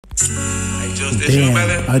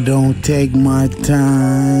Damn, I don't take my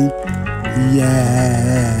time.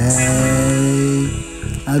 Yeah,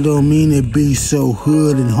 I don't mean to be so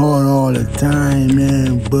hood and hard all the time,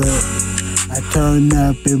 man, but I turn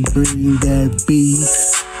up and bring that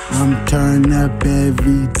beast. I'm turn up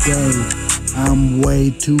every day. I'm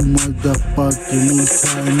way too motherfucking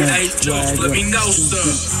turn up.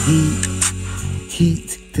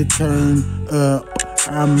 Heat to turn up.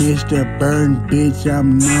 I'm Mr. Burn, bitch.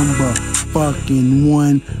 I'm number fucking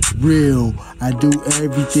one real. I do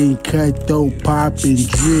everything cutthroat, pop and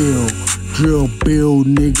drill. Drill bill,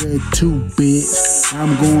 nigga, 2-bit.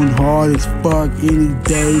 I'm going hard as fuck any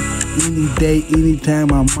day,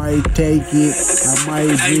 anytime. I might take it. I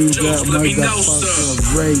might bring up motherfucker,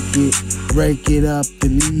 break it up the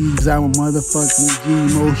leaves. I'm a motherfucking G,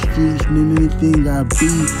 more streets than anything I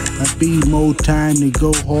be more time to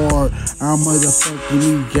go hard. I'm motherfucking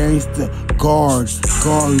me gangster, guard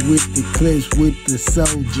with the clips, with the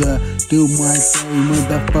soldier. Do my thing,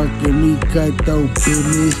 motherfucking me cutthroat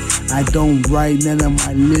business. I don't write none of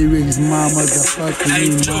my lyrics, my motherfucking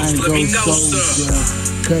me mind go soldier.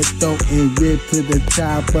 Cutthroat and rip to the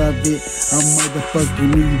top of it. I'm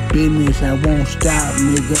motherfucking me business, I won't stop,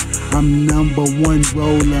 nigga. I'm number one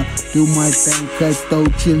roller. Do my thing,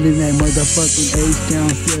 cutthroat, chillin' that motherfucking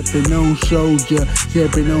H-Town, steppin' on soldier,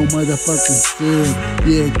 steppin' on motherfucking good.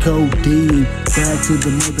 Yeah, codeine. Back to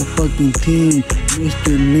the motherfucking team.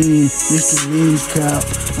 Mr. Lean Cop.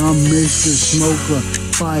 I'm Mr. Smoker.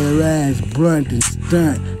 Fire ass, blunt and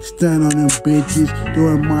stunt on them bitches.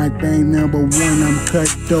 Doing my thing, number one. I'm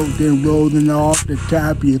cutthroat, then rolling off the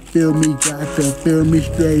top. You feel me? Got to feel me,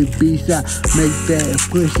 straight beast. I make that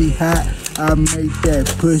pussy hot. I make that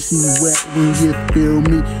pussy wet when you feel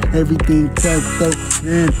me. Everything cutthroat,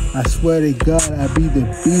 man. I swear to God, I be the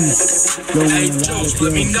beast. Blowing a lot of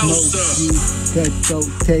damn smoke. Cutthroat,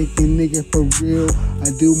 taking nigga for real. I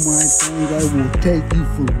do my thing, I will take you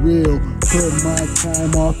for real. Put my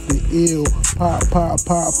time off the ill. Pop.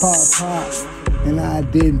 And I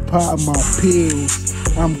didn't pop my pills.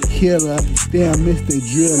 I'm killer, damn Mr.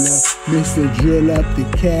 Drill up the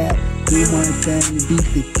cat. Do my thing, beat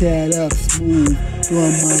the cat up smooth.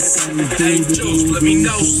 Doing my thing, do.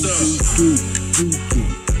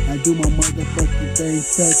 I do my motherfucking thing,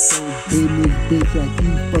 cutthroat business, bitch. I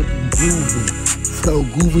keep fucking grooving. So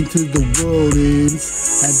grooving to the world ends.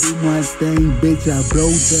 I do my thing, bitch. I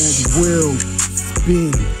blow that wheel,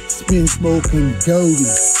 spin, smoking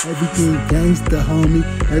goldie. Everything gangsta, homie.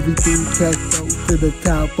 Everything cutthroat to the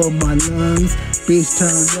top of my lungs. Bitch,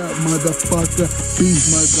 turn up, motherfucker. Beast,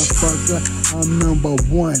 motherfucker. I'm number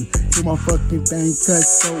one. Do my fucking thing,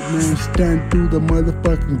 cutthroat, man. Stand through the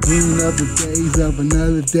motherfucking green of the days of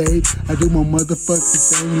another day. I do my motherfucking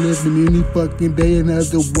thing, living any fucking day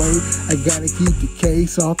another way. I gotta keep the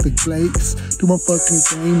case off the glakes. Do my fucking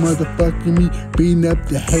thing, motherfucking me. Beating up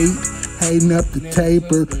the hate. Hating up the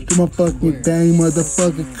taper, do my fucking thing,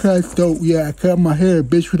 motherfucking cutthroat. Yeah, I cut my hair,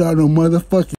 bitch, without no motherfucking